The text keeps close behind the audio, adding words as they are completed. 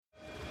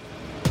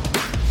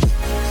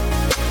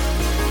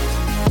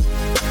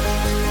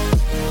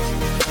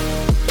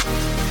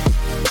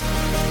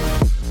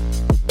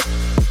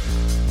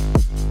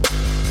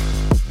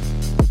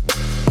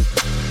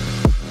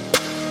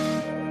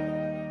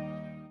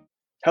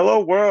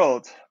Hello,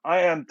 world.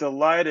 I am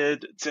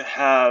delighted to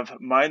have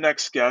my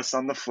next guest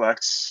on the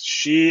Flex.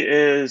 She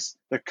is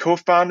the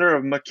co-founder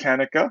of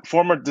Mechanica,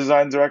 former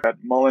design director at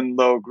Mullen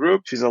Lowe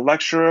Group. She's a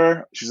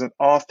lecturer, she's an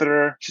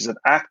author, she's an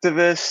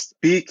activist,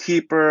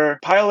 beekeeper,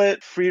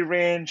 pilot, free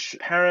range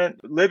parent.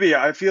 Libby,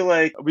 I feel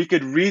like we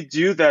could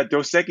redo that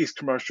Dos Equis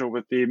commercial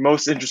with the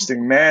most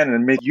interesting man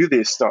and make you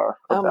the star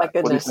of Oh, that. my What do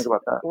you goodness. think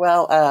about that?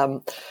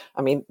 Well,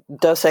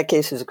 Dos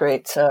Equis is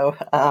great, so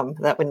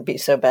that wouldn't be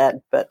so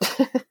bad, but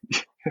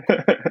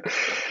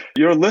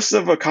Your list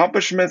of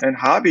accomplishments and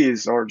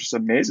hobbies are just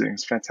amazing.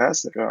 It's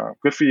fantastic.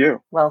 Good for you.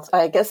 well,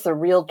 I guess the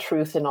real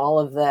truth in all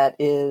of that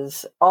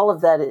is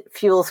it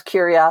fuels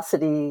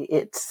curiosity.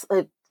 It's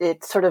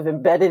sort of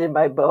embedded in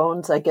my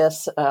bones, I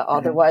guess,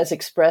 otherwise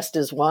expressed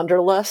as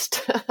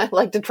wanderlust. I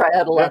like to try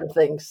out a lot of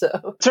things. So,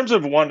 In terms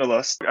of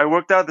wanderlust, I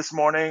worked out this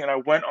morning and I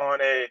went on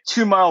a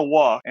 2-mile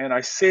walk. And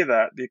I say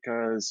that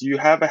because you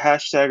have a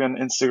hashtag on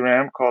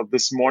Instagram called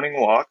This Morning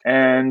Walk.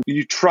 And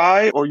you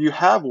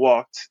have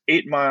walked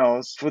 8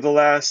 miles for the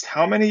last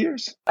how many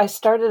years? I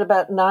started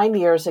about 9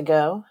 years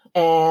ago,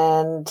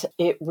 and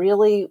it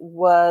really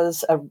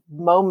was a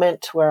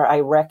moment where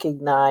I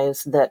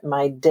recognized that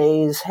my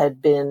days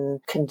had been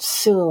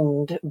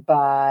consumed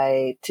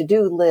by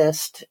to-do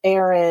list,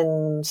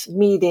 errands,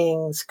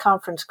 meetings,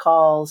 conference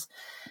calls.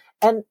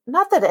 And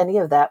not that any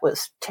of that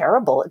was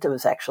terrible. It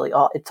was actually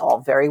it's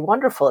all very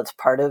wonderful. It's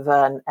part of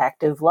an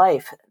active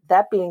life.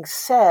 That being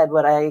said,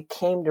 what I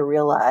came to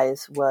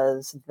realize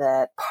was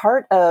that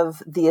part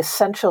of the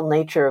essential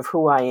nature of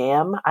who I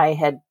am, I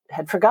had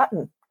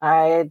forgotten.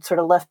 I had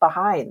sort of left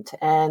behind.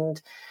 And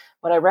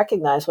what I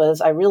recognized was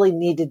I really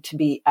needed to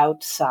be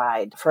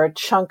outside for a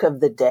chunk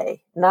of the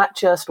day, not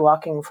just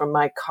walking from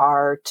my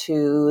car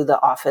to the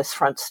office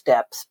front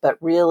steps, but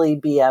really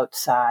be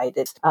outside.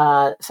 It's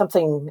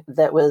something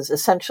that was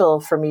essential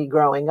for me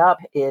growing up.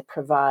 It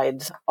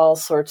provides all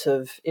sorts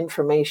of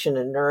information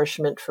and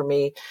nourishment for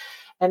me.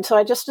 And so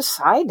I just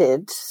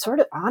decided, sort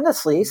of on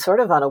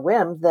a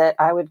whim, that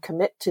I would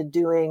commit to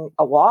doing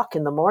a walk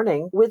in the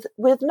morning with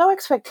no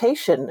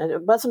expectation. And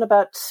it wasn't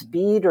about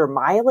speed or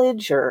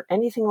mileage or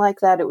anything like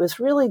that. It was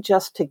really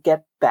just to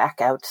get back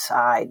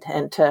outside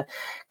and to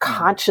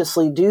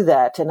consciously do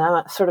that. And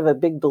I'm sort of a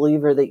big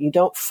believer that you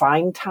don't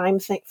find time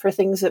for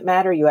things that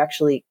matter. You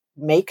actually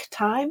make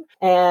time.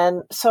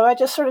 And so I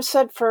just sort of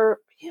said for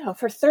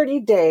 30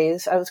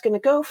 days, I was going to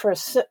go for a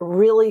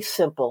really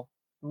simple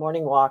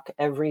morning walk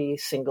every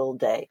single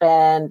day.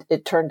 And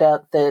it turned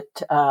out that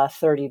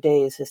 30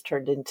 days has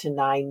turned into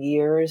 9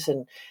 years.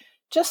 And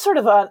just sort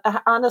of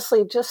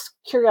honestly, just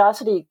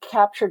curiosity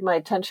captured my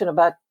attention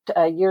about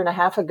a year and a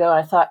half ago.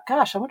 I thought,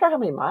 gosh, I wonder how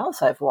many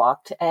miles I've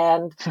walked,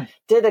 and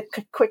did a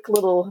quick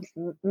little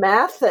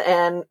math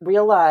and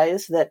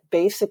realized that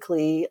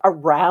basically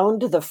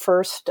around the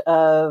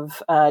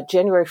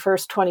January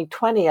 1st,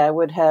 2020, I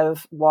would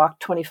have walked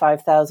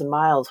 25,000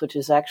 miles, which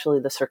is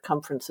actually the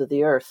circumference of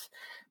the Earth.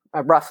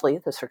 Roughly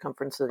the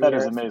circumference of the Earth. That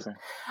is amazing.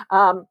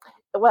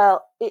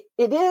 Well,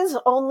 it is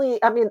only,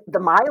 the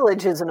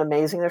mileage isn't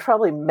amazing. There's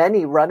probably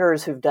many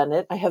runners who've done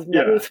it. I have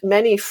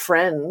many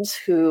friends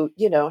who,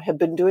 have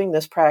been doing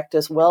this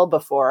practice well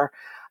before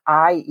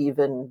I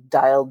even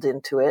dialed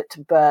into it.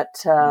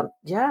 But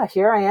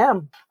here I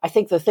am. I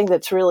think the thing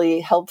that's really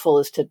helpful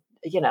is to,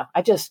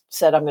 I just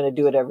said I'm going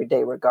to do it every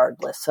day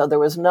regardless. So there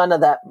was none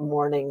of that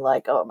morning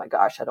like, oh my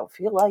gosh, I don't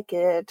feel like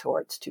it, or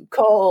it's too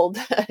cold.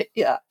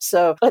 Yeah.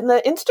 So, and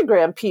the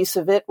Instagram piece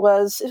of it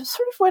was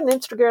sort of when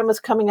Instagram was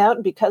coming out,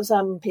 and because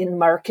I'm in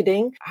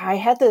marketing, I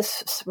had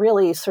this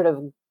really sort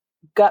of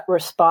gut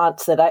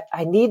response that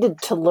I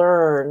needed to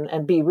learn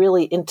and be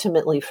really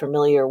intimately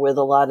familiar with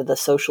a lot of the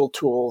social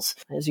tools.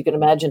 As you can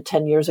imagine,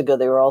 10 years ago,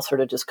 they were all sort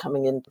of just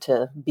coming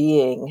into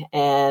being.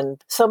 And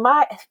so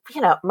my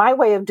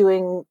way of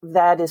doing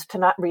that is to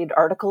not read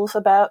articles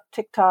about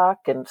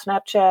TikTok and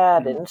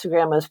Snapchat and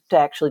Instagram, is to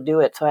actually do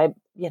it. So I,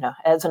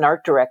 as an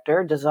art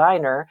director,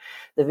 designer,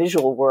 the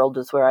visual world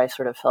is where I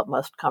sort of felt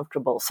most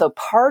comfortable. So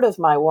part of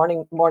my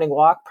morning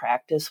walk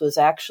practice was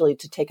actually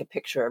to take a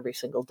picture every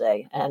single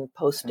day and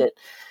post it.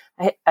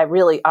 I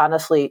really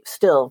honestly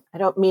still, I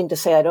don't mean to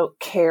say I don't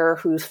care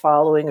who's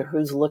following or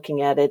who's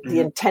looking at it. The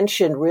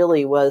intention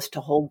really was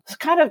to hold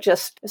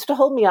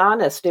me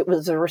honest. It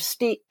was a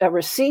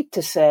receipt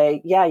to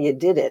say, yeah, you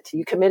did it.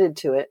 You committed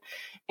to it.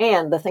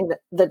 And the thing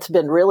that's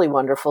been really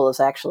wonderful is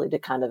actually to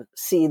kind of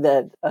see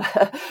the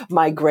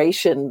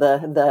migration,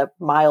 the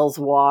miles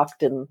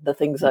walked and the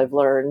things I've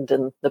learned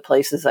and the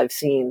places I've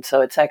seen.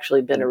 So it's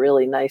actually been a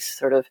really nice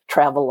sort of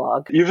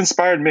travelogue. You've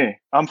inspired me.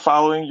 I'm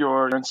following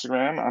your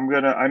Instagram.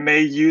 I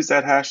may use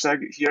that hashtag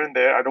here and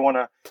there. I don't want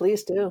to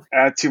Please do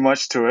add too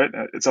much to it.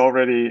 It's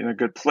already in a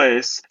good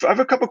place. I have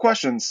a couple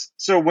questions.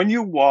 So when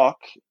you walk,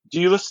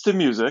 do you listen to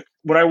music?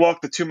 When I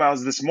walked the 2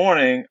 miles this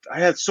morning, I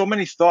had so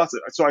many thoughts.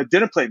 So I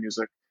didn't play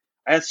music.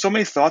 I had so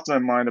many thoughts in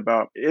my mind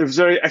about it. Was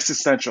very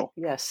existential.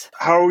 Yes.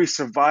 How are we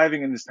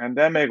surviving in this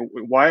pandemic?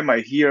 Why am I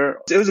here?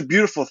 It was a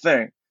beautiful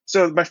thing.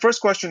 So my first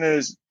question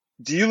is,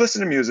 do you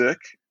listen to music?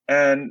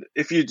 And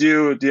if you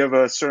do you have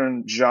a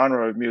certain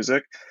genre of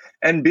music?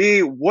 And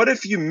B, what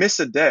if you miss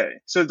a day?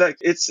 So that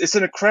it's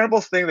an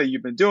incredible thing that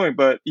you've been doing,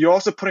 but you're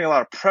also putting a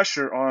lot of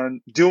pressure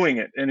on doing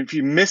it. And if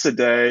you miss a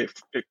day,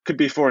 it could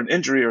be for an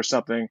injury or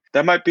something,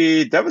 that might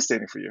be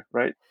devastating for you,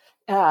 right?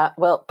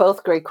 Well,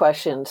 both great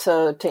questions.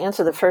 So to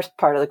answer the first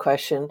part of the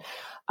question,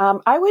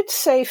 I would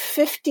say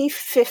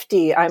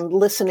 50-50. I'm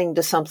listening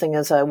to something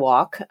as I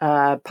walk,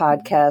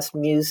 podcast,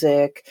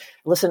 music.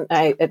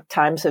 I at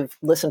times have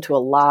listened to a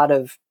lot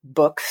of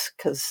books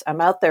because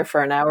I'm out there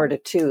for an hour to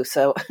two.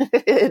 So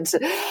it's,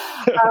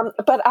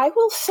 but I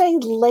will say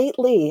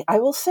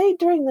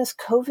during this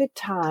COVID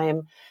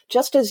time,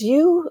 just as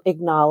you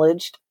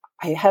acknowledged,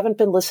 I haven't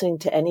been listening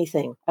to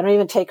anything. I don't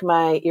even take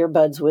my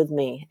earbuds with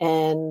me.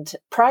 And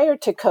prior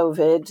to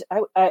COVID,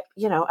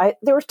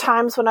 there were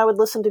times when I would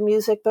listen to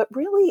music, but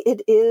really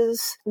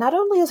not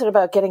only is it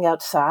about getting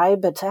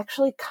outside, but it's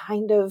actually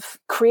kind of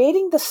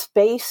creating the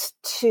space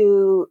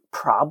to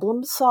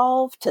problem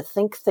solve, to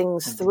think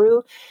things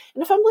through.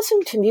 And if I'm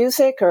listening to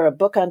music or a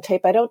book on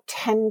tape, I don't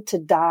tend to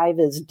dive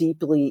as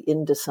deeply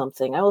into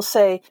something. I will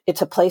say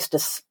it's a place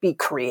to be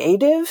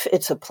creative.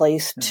 It's a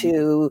place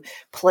to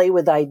play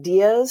with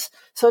ideas.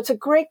 So it's a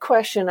great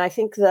question. I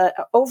think that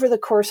over the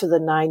course of the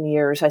 9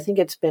 years, I think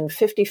it's been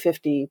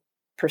 50-50%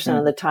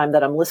 of the time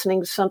that I'm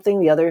listening to something.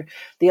 The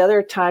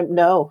other time,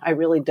 no, I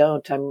really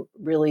don't. I'm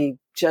really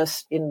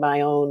just in my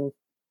own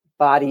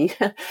body.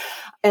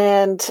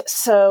 And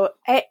so,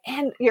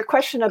 and your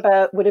question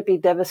about would it be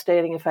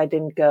devastating if I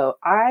didn't go?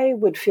 I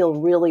would feel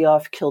really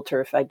off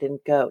kilter if I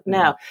didn't go.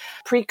 Now,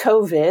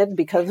 pre-COVID,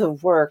 because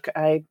of work,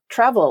 I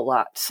travel a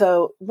lot.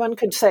 So one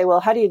could say, well,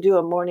 how do you do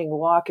a morning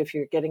walk if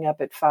you're getting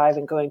up at 5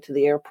 and going to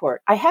the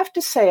airport? I have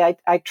to say,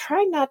 I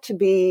try not to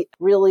be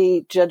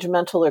really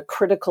judgmental or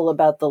critical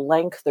about the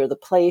length or the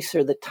place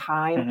or the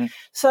time.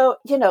 So,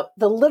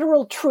 the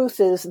literal truth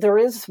is there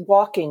is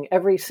walking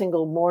every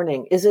single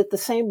morning. Is it the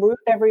same route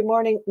every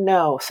morning?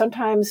 No.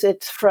 Sometimes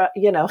it's,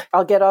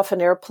 I'll get off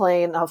an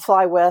airplane, I'll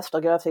fly west,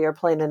 I'll get off the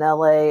airplane in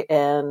LA,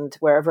 and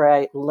wherever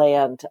I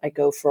land, I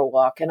go for a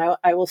walk. And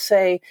I will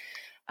say,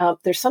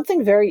 there's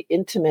something very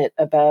intimate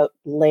about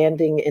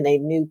landing in a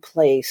new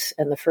place.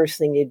 And the first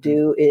thing you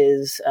do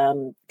is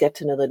get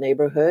to know the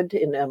neighborhood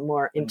in a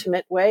more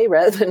intimate way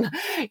rather than,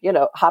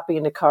 hopping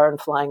in a car and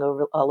flying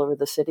all over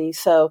the city.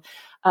 So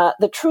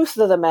the truth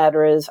of the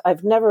matter is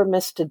I've never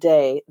missed a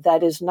day.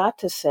 That is not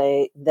to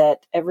say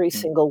that every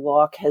single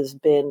walk has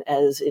been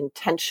as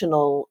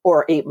intentional,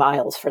 or 8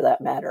 miles for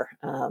that matter.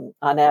 On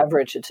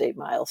average, it's 8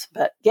 miles.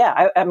 But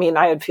yeah,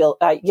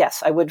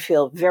 I would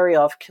feel very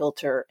off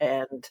kilter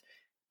and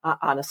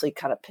honestly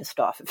kind of pissed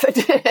off if I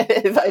did.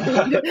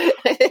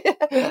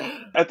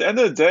 At the end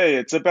of the day,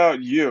 it's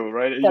about you,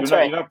 right?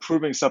 You're not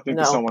proving something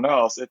to someone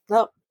else.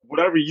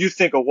 Whatever you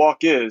think a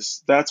walk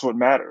is, that's what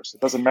matters.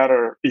 It doesn't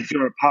matter if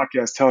you're on a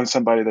podcast telling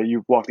somebody that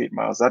you've walked 8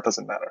 miles. That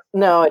doesn't matter.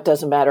 No, it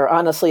doesn't matter.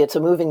 Honestly, it's a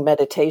moving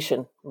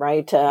meditation,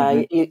 right?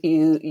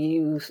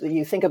 You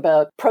think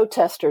about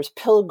protesters,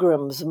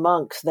 pilgrims,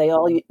 monks. They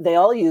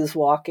all use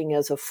walking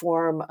as a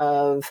form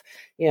of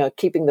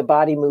keeping the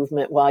body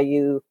movement while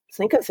you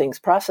think of things,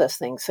 process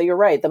things. So you're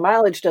right. The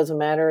mileage doesn't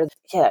matter.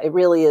 Yeah, it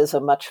really is a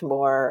much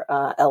more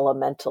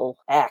elemental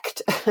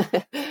act.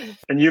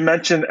 And you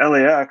mentioned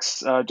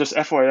LAX. Just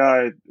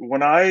FYI,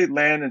 when I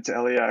land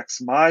into LAX,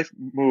 my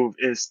move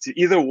is to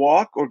either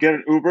walk or get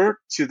an Uber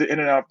to the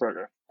In-N-Out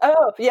Burger.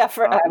 Oh, yeah.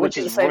 Which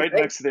is right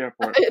next to the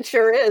airport. It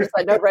sure is.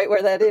 I know right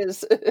where that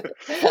is.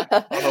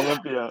 On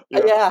Olympia.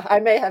 Yeah,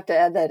 I may have to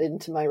add that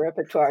into my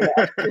repertoire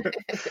now.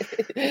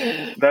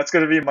 That's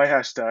going to be my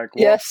hashtag.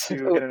 Yes.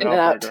 To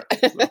In-N-Out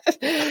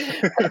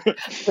Burger.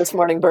 This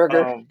morning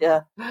burger.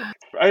 Yeah.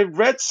 I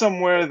read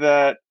somewhere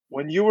that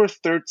when you were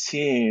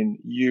 13,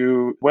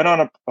 you went on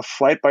a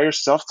flight by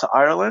yourself to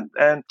Ireland.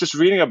 And just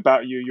reading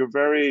about you, you're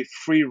very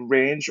free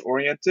range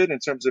oriented in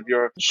terms of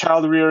your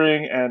child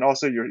rearing and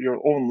also your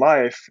own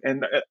life.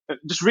 And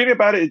just reading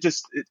about it,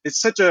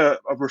 it's such a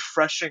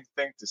refreshing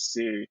thing to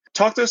see.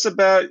 Talk to us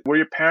about, were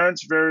your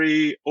parents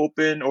very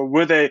open, or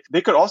were they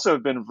could also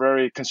have been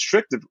very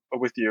constrictive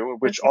with you,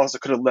 which also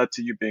could have led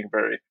to you being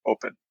very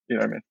open. You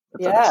know what I mean?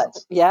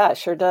 Yeah, it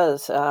sure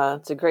does.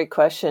 It's a great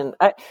question.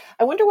 I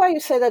wonder why you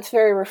say that's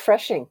very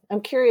refreshing.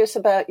 I'm curious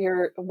about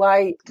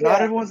why.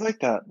 Not everyone's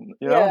like that.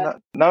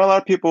 Not a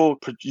lot of people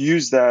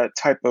use that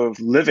type of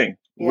living,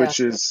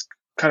 which is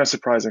kind of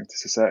surprising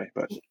to say,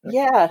 but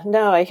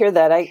no, I hear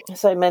that.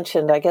 As I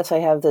mentioned, I guess I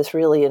have this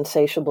really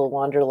insatiable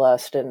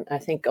wanderlust, and I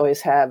think always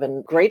have,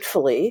 and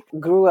gratefully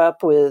grew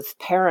up with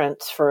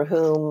parents for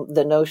whom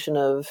the notion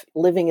of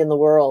living in the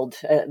world,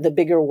 the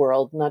bigger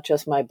world, not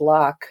just my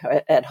block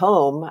at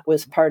home,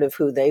 was part of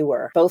who they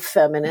were. Both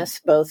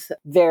feminists, both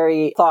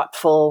very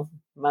thoughtful.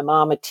 My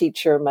mom, a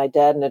teacher, my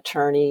dad, an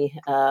attorney,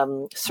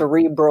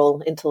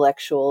 cerebral,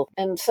 intellectual.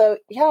 And so,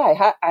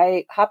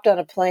 I hopped on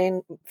a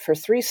plane for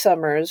 3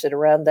 summers at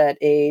around that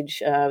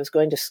age. I was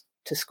going to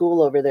to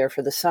school over there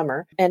for the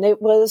summer. And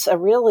it was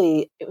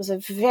a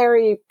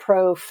very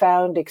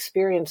profound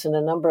experience in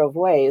a number of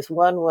ways.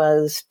 One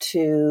was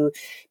to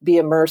be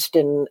immersed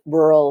in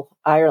rural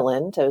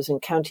Ireland. I was in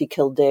County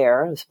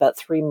Kildare. It was about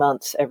 3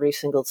 months every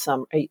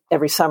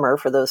summer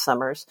for those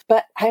summers.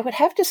 But I would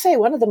have to say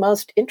one of the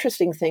most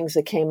interesting things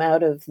that came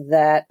out of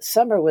that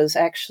summer was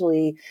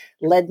actually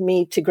led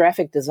me to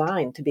graphic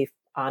design, to be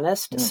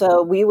honest. Mm-hmm.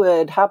 So we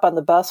would hop on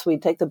the bus.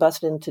 We'd take the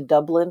bus into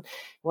Dublin.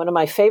 One of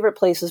my favorite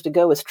places to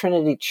go was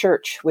Trinity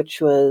Church,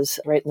 which was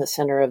right in the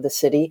center of the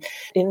city.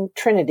 In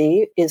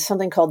Trinity is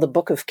something called the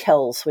Book of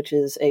Kells, which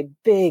is a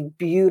big,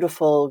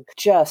 beautiful,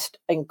 just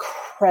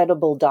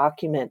incredible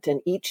document.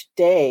 And each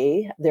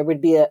day there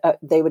would be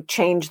they would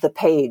change the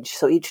page.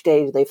 So each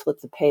day they flip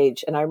the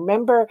page. And I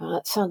remember,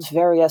 it sounds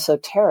very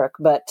esoteric,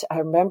 but I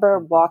remember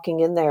walking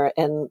in there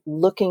and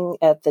looking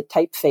at the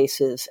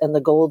typefaces and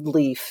the gold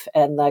leaf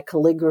and the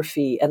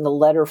calligraphy and the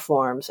letter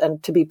forms.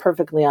 And to be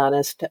perfectly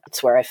honest,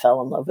 that's where I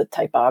fell in love with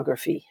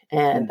typography.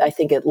 And I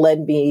think it led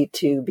me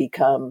to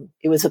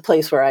it was a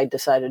place where I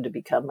decided to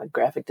become a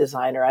graphic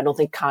designer. I don't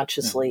think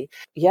consciously.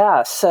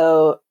 Yeah.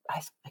 So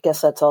I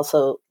guess that's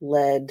also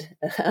led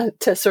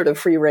to sort of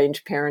free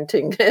range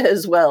parenting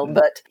as well.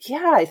 But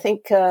yeah, I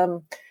think,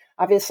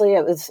 obviously,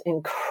 it was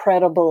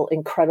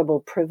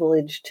incredible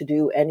privilege to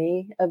do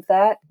any of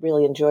that.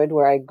 Really enjoyed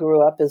where I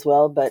grew up as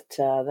well, but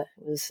it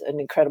was an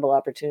incredible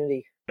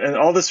opportunity. And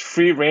all this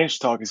free range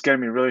talk is getting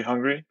me really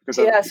hungry because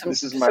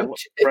this is my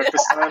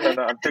breakfast time, and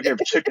I'm thinking of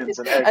chickens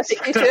and eggs. I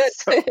think you should.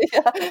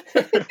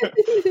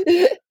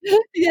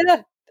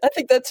 Yeah, I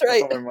think that's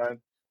right. That's on my mind.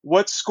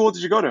 What school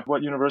did you go to?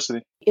 What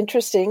university?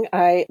 Interesting.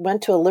 I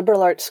went to a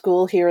liberal arts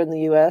school here in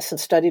the U.S.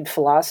 and studied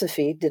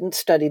philosophy, didn't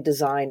study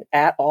design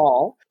at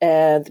all,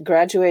 and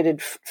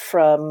graduated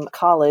from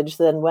college,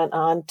 then went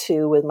on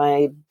to, with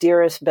my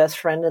dearest best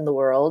friend in the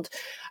world,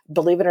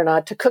 believe it or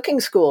not, to cooking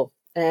school.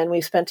 And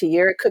we spent a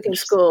year at cooking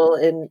school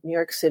in New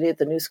York City at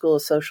the New School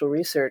of Social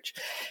Research.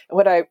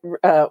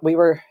 We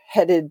were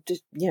headed,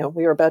 we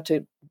were about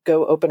to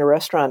go open a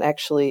restaurant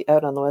actually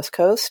out on the West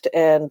Coast.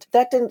 And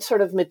that didn't sort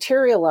of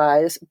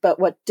materialize. But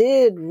what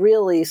did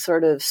really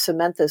sort of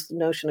cement this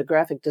notion of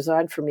graphic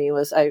design for me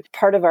was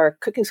part of our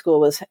cooking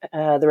school was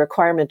the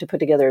requirement to put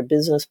together a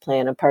business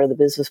plan. And part of the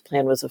business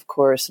plan was, of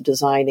course,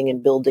 designing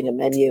and building a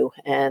menu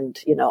and,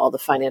 all the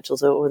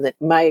financials.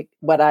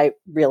 What I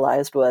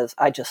realized was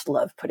I just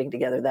loved putting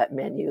together that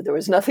menu. There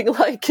was nothing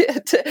like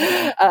it.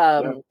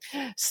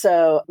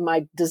 So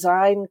my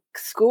design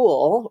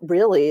school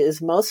really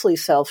is mostly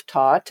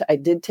self-taught. I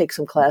did take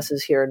some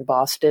classes here in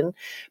Boston,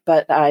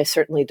 but I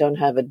certainly don't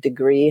have a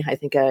degree. I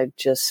think I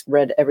just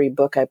read every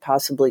book I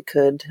possibly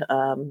could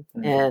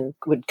and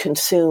would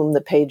consume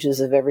the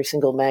pages of every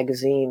single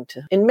magazine.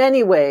 In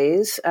many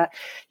ways,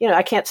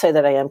 I can't say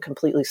that I am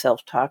completely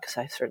self-taught because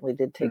I certainly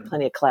did take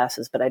plenty of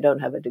classes, but I don't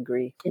have a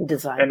degree in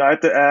design. And I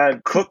have to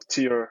add cook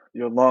to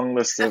your long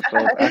list of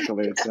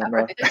accolades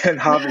and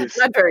hobbies.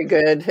 Not very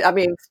good. I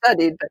mean,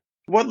 studied, but.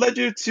 What led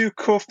you to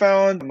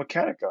co-found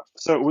Mechanica?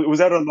 So was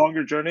that a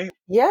longer journey?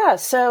 Yeah.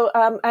 So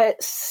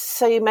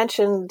so you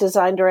mentioned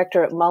design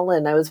director at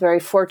Mullen. I was very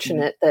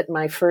fortunate that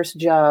my first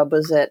job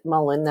was at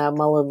Mullen, now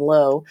Mullen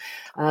Lowe.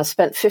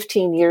 Spent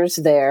 15 years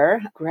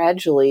there,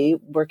 gradually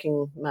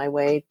working my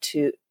way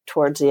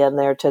towards the end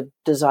there to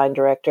design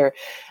director.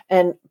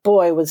 And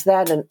boy, was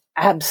that an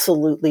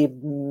absolutely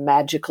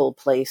magical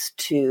place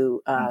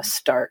to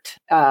start.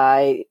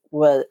 I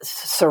was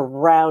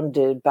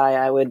surrounded by,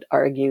 I would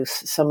argue,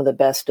 some of the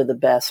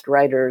best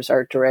writers,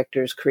 art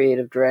directors,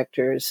 creative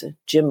directors.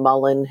 Jim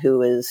Mullen,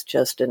 who is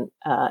just an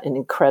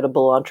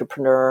incredible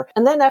entrepreneur.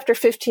 And then after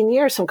 15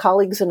 years, some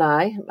colleagues and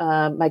I,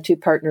 my two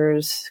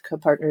co-partners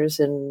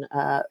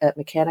at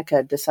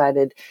Mechanica,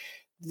 decided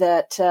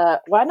that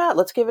why not?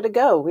 Let's give it a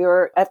go. We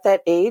were at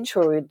that age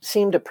where it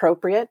seemed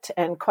appropriate.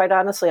 And quite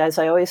honestly, as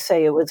I always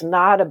say, it was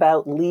not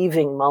about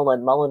leaving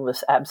Mullen. Mullen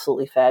was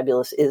absolutely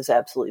fabulous, is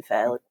absolutely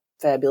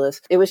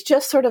fabulous. It was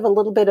just sort of a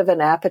little bit of an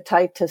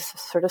appetite to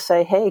sort of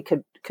say, hey,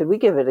 could we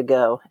give it a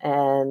go?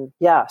 And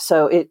yeah,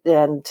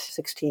 and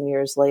 16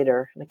 years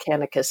later,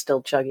 Mechanica is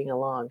still chugging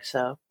along.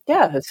 So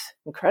yeah, it's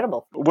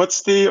incredible.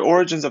 What's the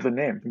origins of the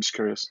name? I'm just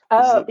curious.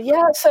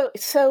 Yeah.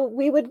 So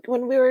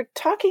when we were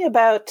talking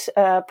about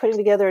putting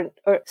together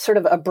sort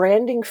of a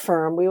branding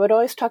firm, we would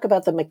always talk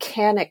about the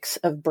mechanics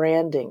of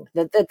branding,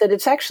 that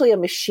it's actually a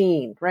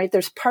machine, right?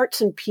 There's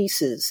parts and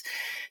pieces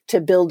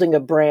to building a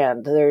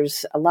brand.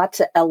 There's lots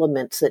of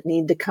elements that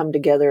need to come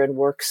together and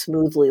work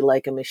smoothly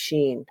like a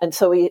machine. And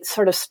so we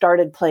sort of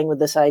started playing with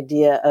this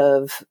idea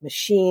of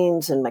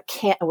machines and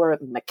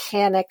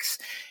mechanics.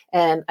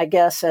 And I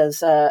guess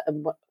as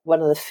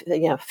one of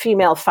the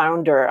female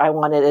founder, I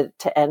wanted it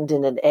to end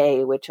in an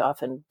A, which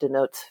often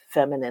denotes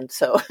feminine.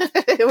 So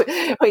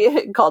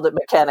we called it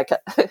Mechanica.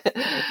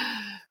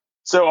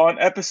 So on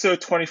episode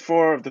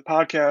 24 of the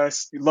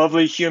podcast,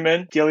 lovely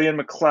human Gillian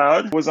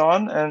McLeod was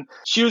on, and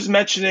she was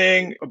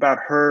mentioning about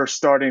her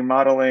starting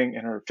modeling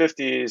in her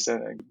 50s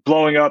and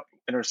blowing up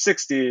in her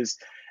 60s.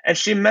 And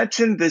she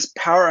mentioned this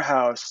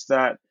powerhouse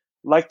that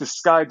liked to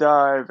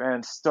skydive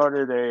and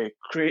started a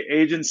create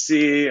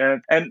agency.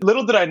 And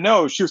little did I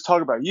know she was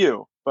talking about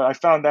you, but I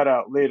found that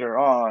out later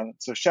on.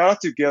 So shout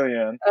out to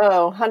Gillian.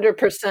 Oh,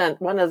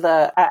 100%. One of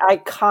the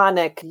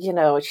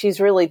iconic, she's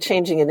really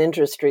changing an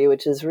industry,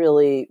 which is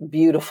really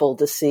beautiful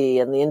to see.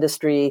 And the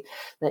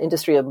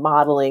industry of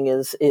modeling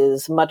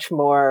is much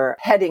more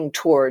heading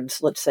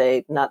towards, let's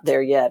say, not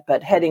there yet,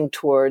 but heading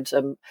towards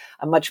a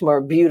much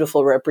more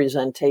beautiful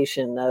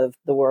representation of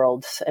the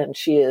world. And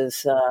she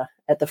is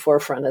at the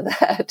forefront of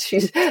that.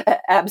 She's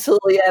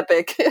absolutely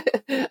epic.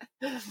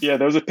 Yeah,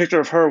 there was a picture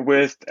of her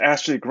with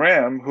Ashley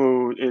Graham,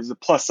 who is a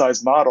plus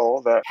size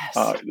model that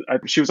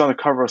she was on the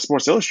cover of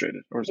Sports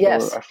Illustrated, or I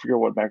forget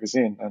what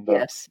magazine.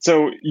 And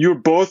so you're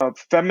both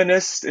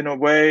feminists in a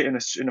way, in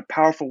a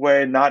powerful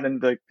way, not in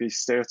the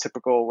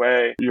stereotypical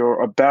way.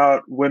 You're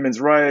about women's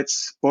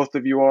rights. Both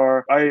of you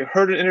are. I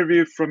heard an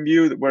interview from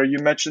you where you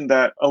mentioned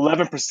that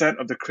 11%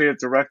 of the creative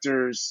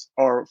directors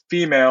are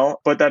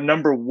female, but that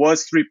number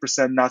was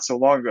 3% not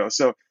so long ago.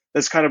 So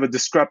there's kind of a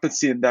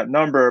discrepancy in that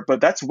number, but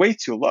that's way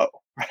too low,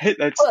 right?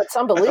 It's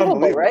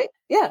unbelievable, right?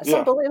 Yeah, it's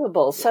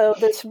unbelievable. So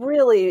this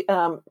really,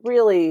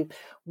 really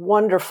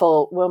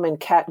wonderful woman,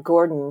 Kat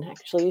Gordon,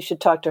 actually, you should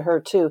talk to her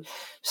too,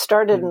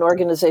 started an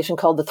organization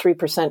called the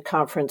 3%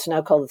 Conference,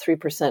 now called the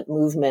 3%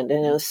 Movement.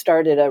 And it was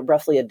started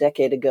roughly a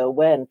decade ago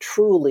when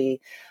truly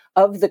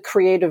of the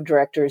creative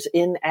directors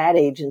in ad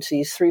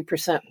agencies,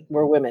 3%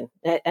 were women.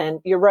 And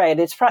you're right.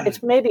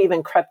 It's maybe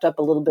even crept up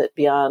a little bit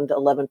beyond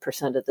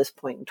 11% at this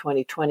point in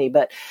 2020,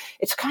 but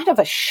it's kind of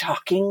a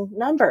shocking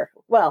number.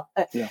 Well,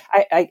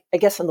 I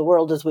guess in the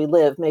world as we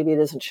live, maybe it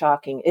isn't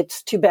shocking.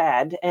 It's too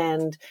bad.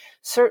 And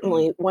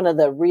certainly one of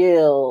the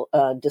real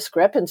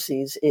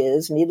discrepancies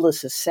is,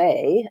 needless to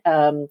say,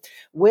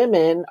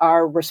 women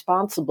are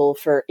responsible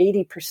for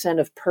 80%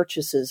 of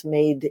purchases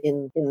made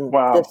in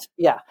this,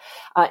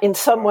 in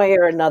some way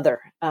or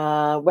another,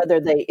 whether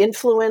they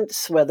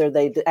influence, whether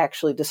they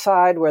actually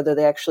decide, whether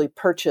they actually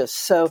purchase.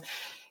 So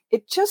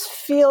it just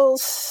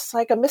feels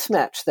like a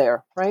mismatch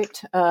there,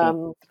 right?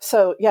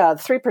 So the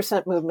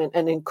 3% Movement,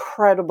 an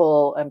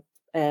incredible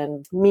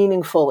and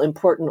meaningful,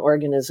 important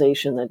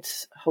organization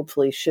that's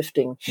hopefully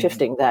shifting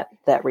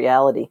that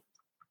reality.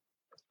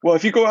 Well,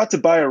 if you go out to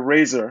buy a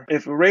razor,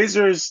 if a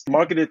razor is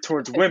marketed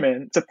towards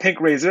women, it's a pink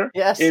razor.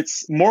 Yes.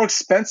 It's more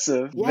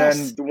expensive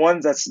than the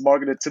ones that's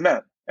marketed to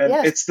men.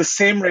 And it's the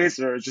same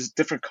razor, just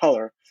different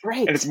color.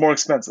 Right. And it's more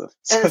expensive.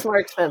 And it's more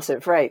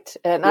expensive, right.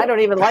 And I don't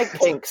even like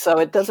pink, so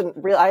it doesn't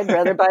really, I'd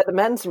rather buy the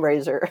men's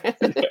razor.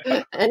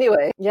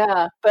 Anyway,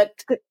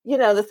 but,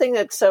 the thing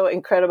that's so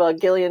incredible,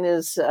 Gillian,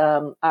 is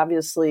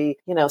obviously,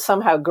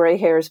 somehow gray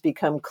hairs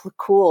become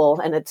cool.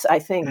 And it's, I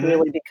think,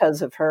 really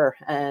because of her.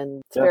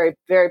 And it's very,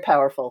 very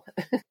powerful.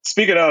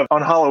 Speaking of,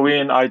 on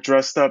Halloween, I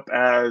dressed up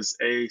as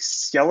a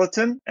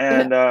skeleton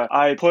and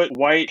I put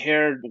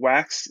white-haired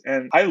wax.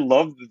 And I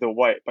loved the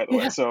white, by the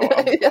way. So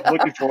I'm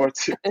looking forward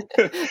to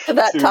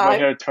that time. My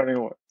hair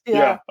turning white.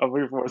 Yeah, I'm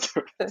looking forward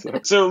to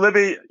it. So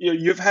Libby,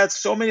 you've had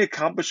so many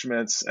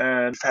accomplishments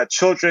and you've had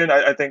children.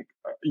 I think,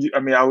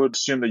 I would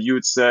assume that you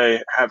would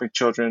say having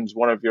children is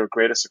one of your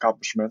greatest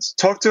accomplishments.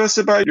 Talk to us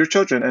about your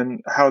children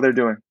and how they're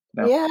doing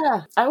now.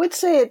 Yeah, I would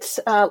say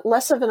it's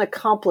less of an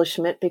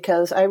accomplishment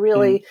because I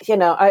really,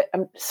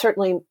 I'm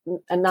certainly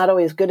not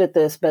always good at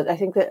this, but I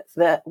think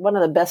that one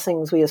of the best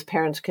things we as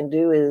parents can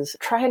do is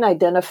try and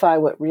identify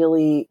what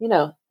really,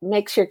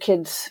 makes your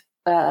kids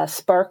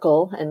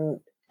sparkle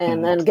and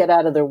then get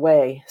out of their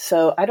way.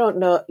 So I don't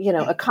know,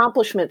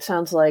 accomplishment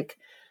sounds like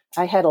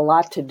I had a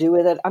lot to do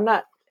with it.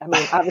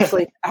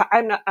 Obviously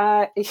I'm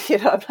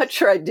not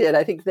sure I did.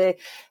 I think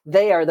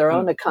they are their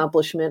own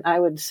accomplishment. I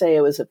would say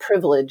it was a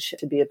privilege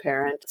to be a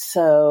parent.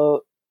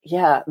 So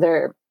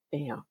they're,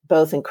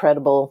 both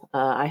incredible.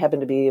 I happen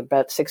to be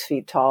about 6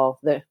 feet tall.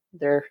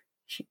 They're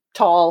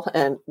tall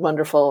and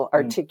wonderful,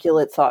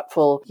 articulate,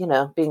 thoughtful,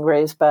 being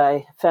raised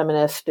by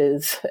feminist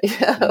is,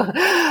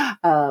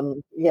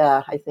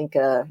 I think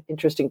an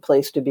interesting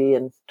place to be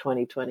in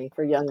 2020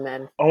 for young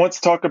men. I want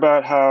to talk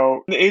about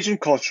how in the Asian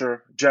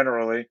culture,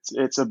 generally,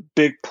 it's a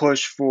big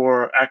push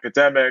for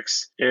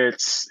academics.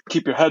 It's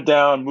keep your head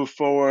down, move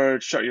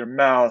forward, shut your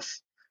mouth,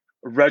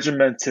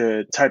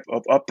 regimented type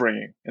of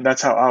upbringing. And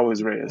that's how I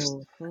was raised.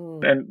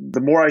 And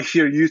the more I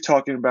hear you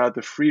talking about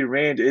the free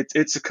range,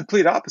 it's a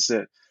complete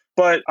opposite.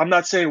 But I'm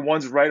not saying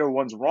one's right or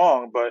one's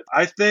wrong, but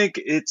I think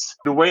it's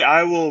the way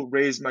I will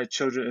raise my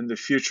children in the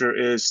future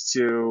is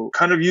to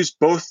kind of use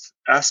both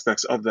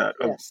aspects of that,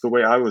 of the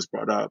way I was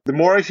brought up. The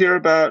more I hear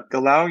about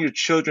allowing your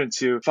children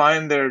to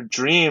find their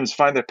dreams,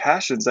 find their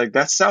passions, like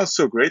that sounds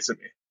so great to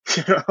me.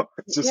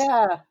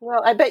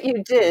 Well, I bet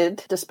you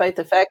did, despite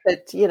the fact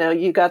that,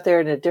 you got there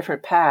in a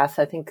different path.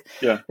 I think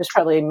there's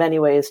probably many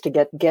ways to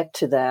get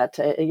to that.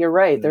 You're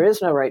right. There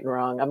is no right and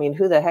wrong. I mean,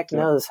 who the heck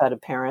knows how to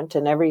parent?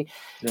 And every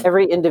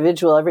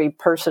individual, every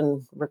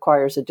person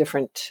requires a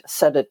different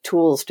set of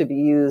tools to be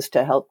used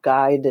to help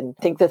guide. And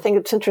I think the thing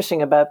that's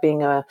interesting about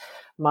being a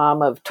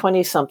mom of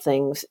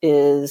 20-somethings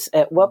is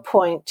at what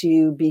point do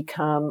you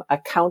become a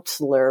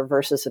counselor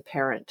versus a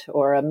parent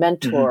or a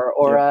mentor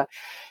or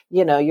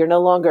you're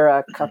no longer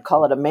I'll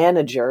call it a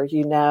manager.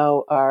 You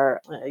now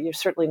are, you're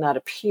certainly not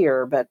a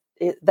peer, but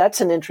that's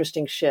an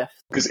interesting shift.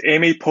 Because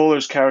Amy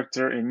Poehler's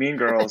character in Mean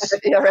Girls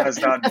Yeah, right. has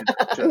not made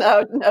that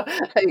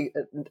shift.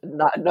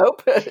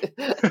 Nope.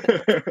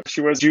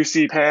 She wears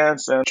juicy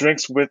pants and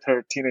drinks with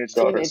her teenage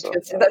daughter.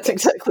 That's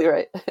exactly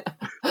right.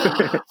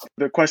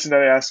 The question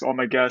that I ask all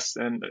my guests,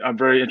 and I'm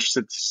very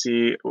interested to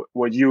see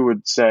what you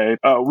would say.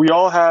 We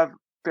all have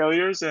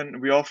failures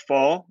and we all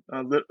fall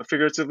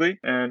figuratively,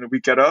 and we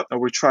get up and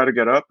we try to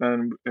get up,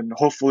 and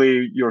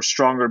hopefully you're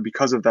stronger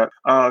because of that.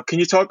 Can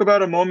you talk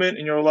about a moment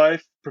in your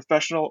life,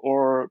 professional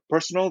or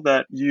personal,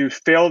 that you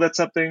failed at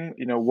something?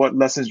 What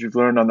lessons you've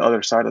learned on the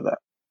other side of that?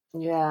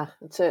 Yeah,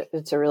 it's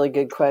a really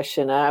good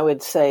question. I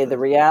would say the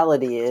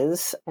reality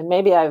is, and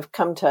maybe I've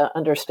come to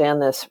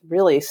understand this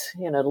really,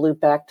 to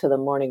loop back to the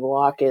morning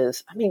walk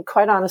is,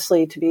 quite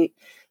honestly, to be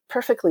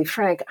perfectly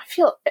frank, I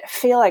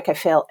feel like I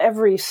fail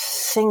every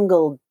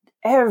single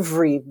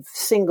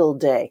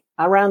day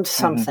around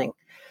something.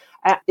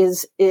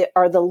 Mm-hmm.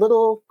 Are the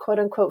little quote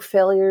unquote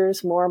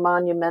failures more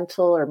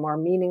monumental or more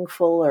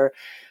meaningful, or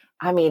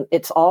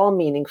it's all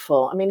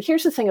meaningful.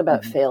 Here's the thing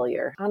about mm-hmm.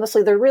 failure.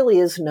 Honestly, there really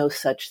is no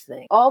such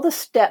thing. All the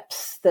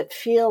steps that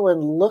feel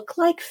and look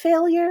like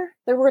failure,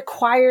 they're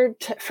required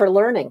for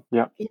learning.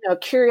 Yeah.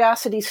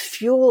 Curiosity's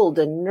fueled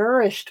and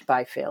nourished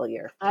by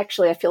failure.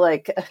 Actually, I feel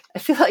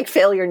like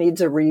failure needs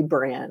a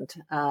rebrand.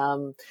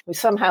 We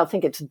somehow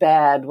think it's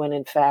bad when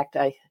in fact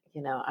I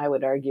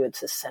would argue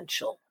it's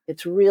essential.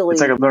 It's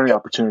like a learning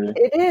opportunity.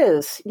 It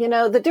is.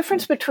 The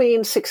difference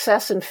between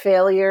success and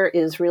failure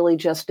is really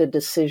just a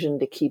decision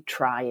to keep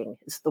trying,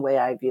 is the way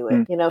I view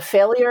it.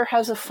 Failure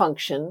has a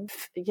function.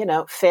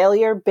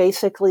 Failure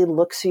basically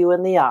looks you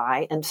in the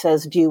eye and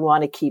says, do you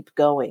want to keep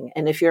going?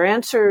 And if your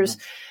answer is,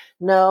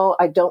 no,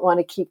 I don't want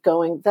to keep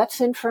going,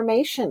 that's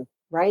information.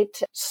 Right.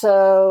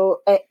 So,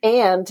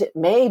 and it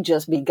may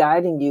just be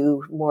guiding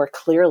you more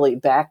clearly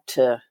back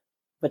to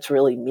what's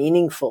really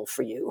meaningful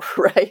for you,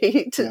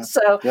 right? Yeah.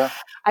 So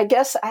I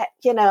guess I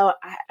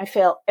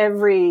fail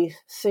every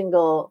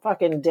single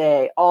fucking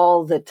day,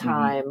 all the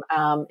time,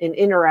 in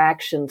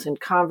interactions and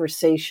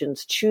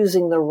conversations,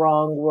 choosing the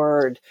wrong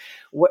word,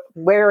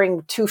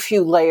 wearing too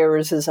few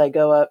layers as I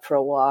go out for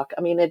a walk.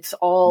 It's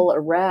all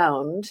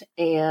around.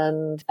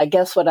 And I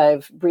guess what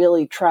I've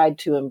really tried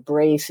to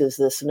embrace is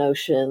this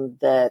notion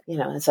that,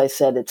 as I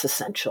said, it's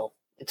essential.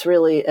 It's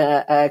really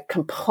a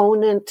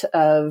component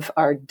of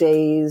our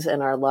days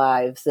and our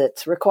lives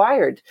that's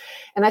required.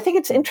 And I think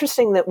it's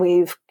interesting that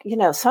we've,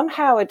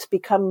 somehow it's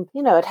become,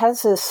 it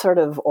has this sort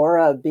of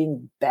aura of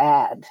being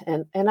bad.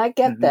 And I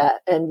get that.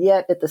 And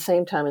yet at the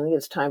same time, I think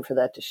it's time for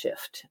that to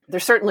shift.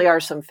 There certainly are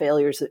some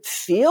failures that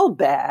feel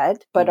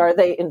bad, but are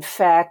they in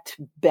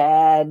fact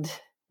bad?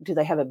 Do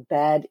they have a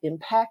bad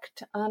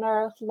impact on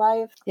our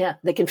life? Yeah,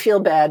 they can feel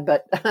bad,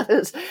 but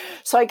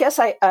so I guess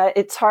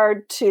it's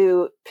hard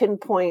to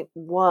pinpoint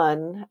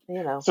one,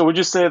 So would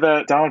you say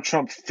that Donald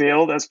Trump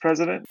failed as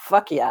president?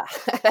 Fuck yeah.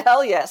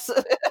 Hell yes.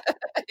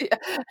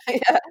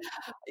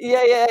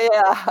 Yeah.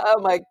 Oh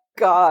my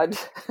God.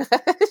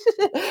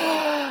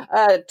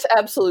 It's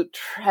absolute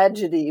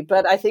tragedy,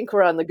 but I think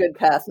we're on the good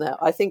path now.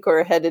 I think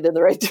we're headed in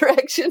the right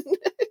direction.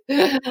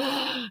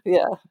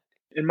 Yeah.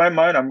 In my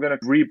mind, I'm going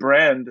to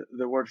rebrand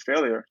the word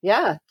failure.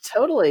 Yeah,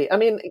 totally.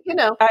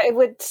 I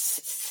would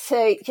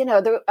say,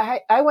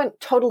 I went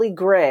totally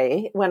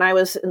gray when I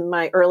was in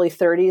my early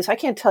 30s. I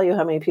can't tell you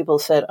how many people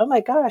said, oh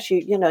my gosh,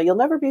 you'll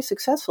never be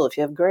successful if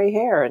you have gray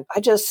hair. And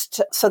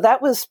so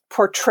that was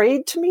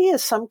portrayed to me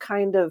as some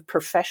kind of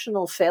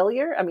professional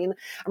failure. I'm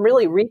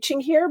really reaching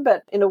here,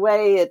 but in a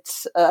way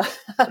it's, I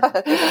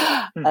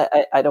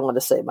don't want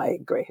to say my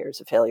gray hair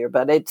is a failure,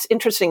 but it's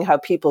interesting how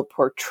people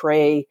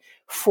portray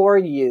for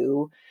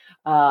you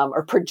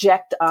or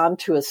project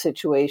onto a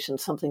situation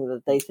something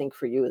that they think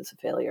for you is a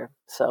failure.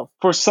 So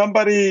for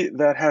somebody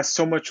that has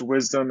so much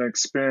wisdom and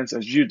experience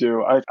as you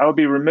do, I would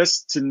be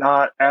remiss to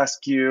not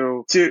ask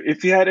you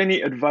if you had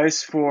any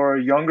advice for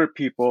younger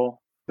people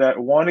that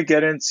want to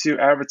get into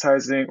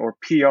advertising or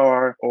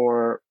PR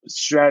or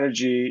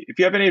strategy. If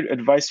you have any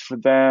advice for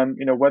them,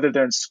 whether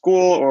they're in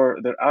school or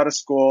they're out of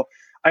school.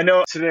 I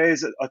know today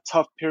is a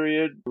tough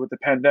period with the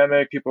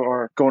pandemic. People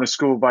are going to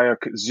school via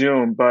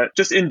Zoom, but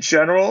just in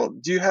general,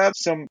 do you have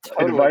some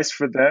advice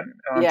for them?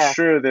 I'm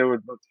sure they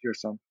would love to hear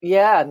some.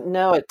 Yeah,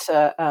 no, it's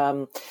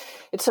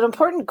an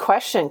important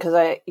question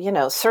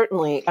because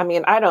certainly,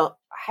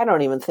 I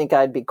don't even think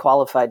I'd be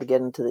qualified to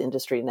get into the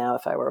industry now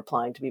if I were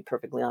applying, to be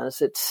perfectly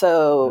honest. It's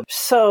so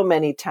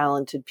many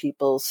talented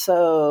people,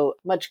 so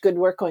much good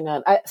work going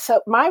on. So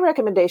my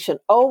recommendation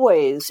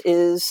always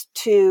is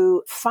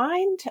to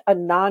find a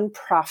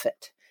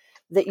nonprofit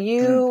that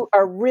you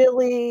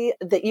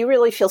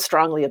really feel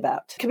strongly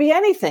about. It could be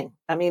anything.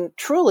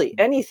 Truly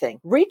anything.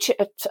 Reach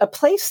a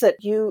place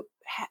that you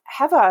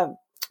have a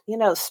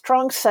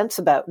strong sense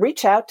about.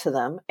 Reach out to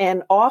them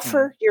and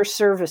offer your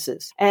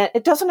services. And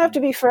it doesn't have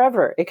to be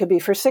forever. It could be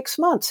for 6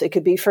 months. It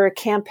could be for a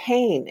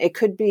campaign. It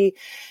could be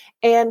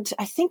And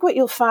I think what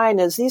you'll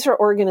find is these are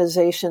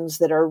organizations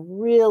that are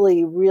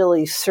really,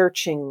 really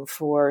searching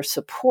for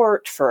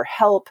support, for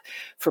help,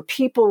 for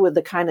people with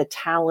the kind of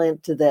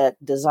talent that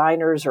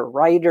designers or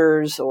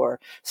writers or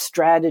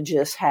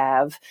strategists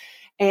have.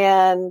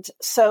 And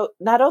so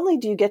not only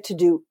do you get to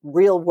do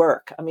real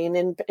work, I mean,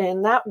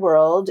 in that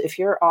world, if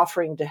you're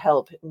offering to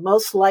help,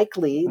 most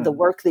likely the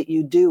work that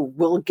you do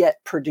will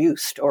get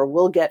produced or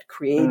will get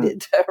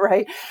created,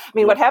 right? I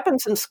mean, what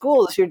happens in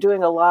school is you're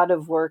doing a lot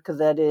of work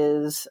that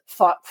is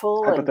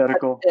thoughtful.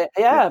 Hypothetical.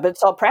 But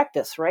it's all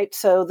practice, right?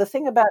 So the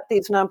thing about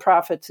these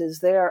nonprofits is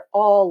they're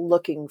all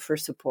looking for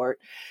support.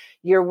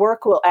 Your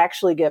work will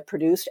actually get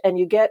produced and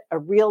you get a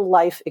real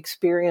life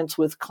experience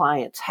with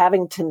clients,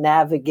 having to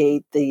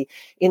navigate the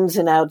ins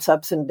and outs,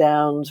 ups and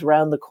downs,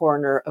 around the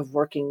corner of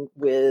working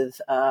with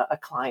a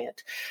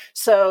client.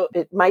 So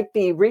it might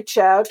be reach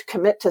out,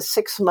 commit to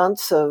 6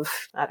 months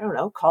of, I don't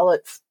know, call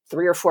it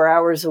 3 or 4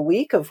 hours a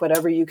week of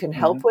whatever you can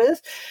help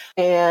with.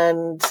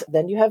 And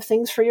then you have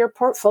things for your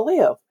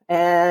portfolio.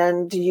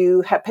 And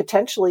you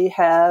potentially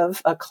have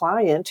a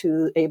client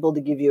who's able to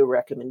give you a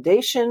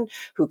recommendation,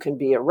 who can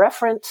be a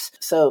reference.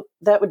 So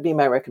that would be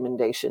my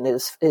recommendation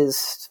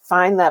is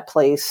find that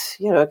place.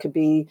 You know, it could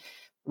be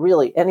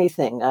really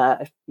anything,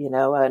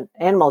 an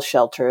animal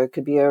shelter. It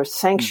could be a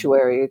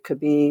sanctuary. It could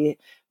be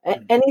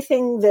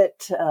anything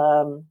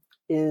that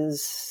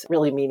is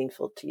really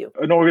meaningful to you.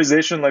 An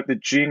organization like the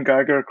Gene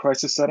Geiger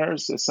Crisis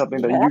Centers is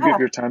something that you give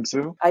your time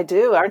to. I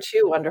do. Aren't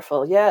you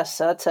wonderful? Yes.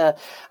 That's a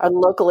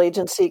local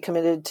agency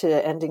committed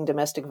to ending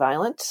domestic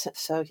violence.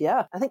 So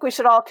yeah, I think we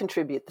should all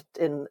contribute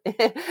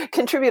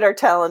our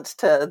talents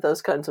to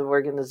those kinds of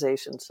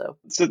organizations. So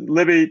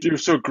Libby, you're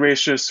so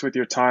gracious with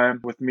your time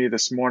with me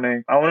this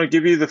morning. I want to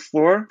give you the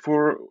floor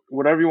for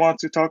whatever you want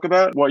to talk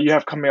about, what you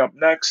have coming up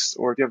next,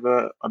 or give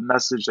a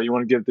message that you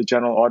want to give the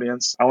general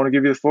audience. I want to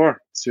give you the floor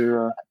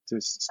to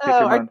stick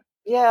around.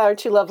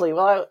 Aren't you lovely?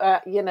 Well,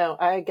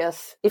 I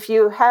guess if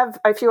you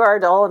are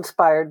at all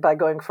inspired by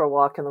going for a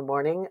walk in the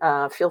morning,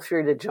 feel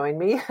free to join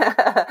me.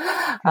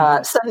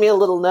 Send me a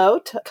little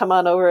note. Come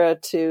on over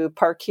to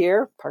Park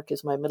here. Park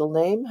is my middle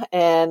name,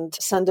 and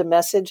send a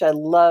message. I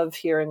love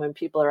hearing when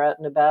people are out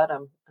and about.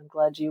 I'm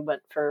glad you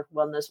went for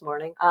one this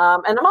morning.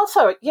 And I'm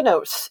also,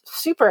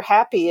 super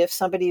happy if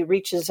somebody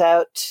reaches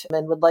out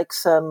and would like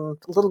a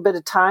little bit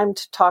of time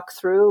to talk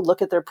through,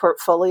 look at their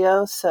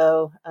portfolio.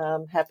 So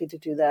I'm happy to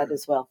do that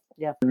as well.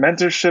 Yeah.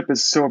 Mentorship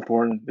is so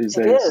important these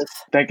days. It is.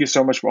 Thank you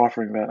so much for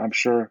offering that. I'm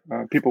sure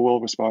people will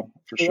respond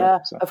for sure. Yeah,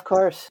 of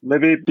course.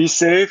 Libby, be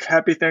safe.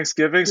 Happy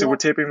Thanksgiving. So we're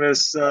taping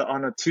this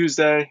on a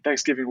Tuesday,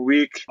 Thanksgiving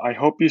week. I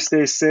hope you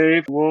stay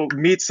safe. We'll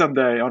meet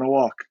someday on a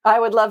walk. I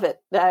would love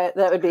it. That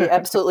would be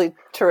absolutely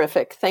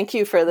terrific. Thank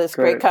you for this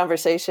great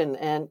conversation,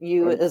 and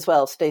you as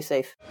well. Stay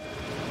safe.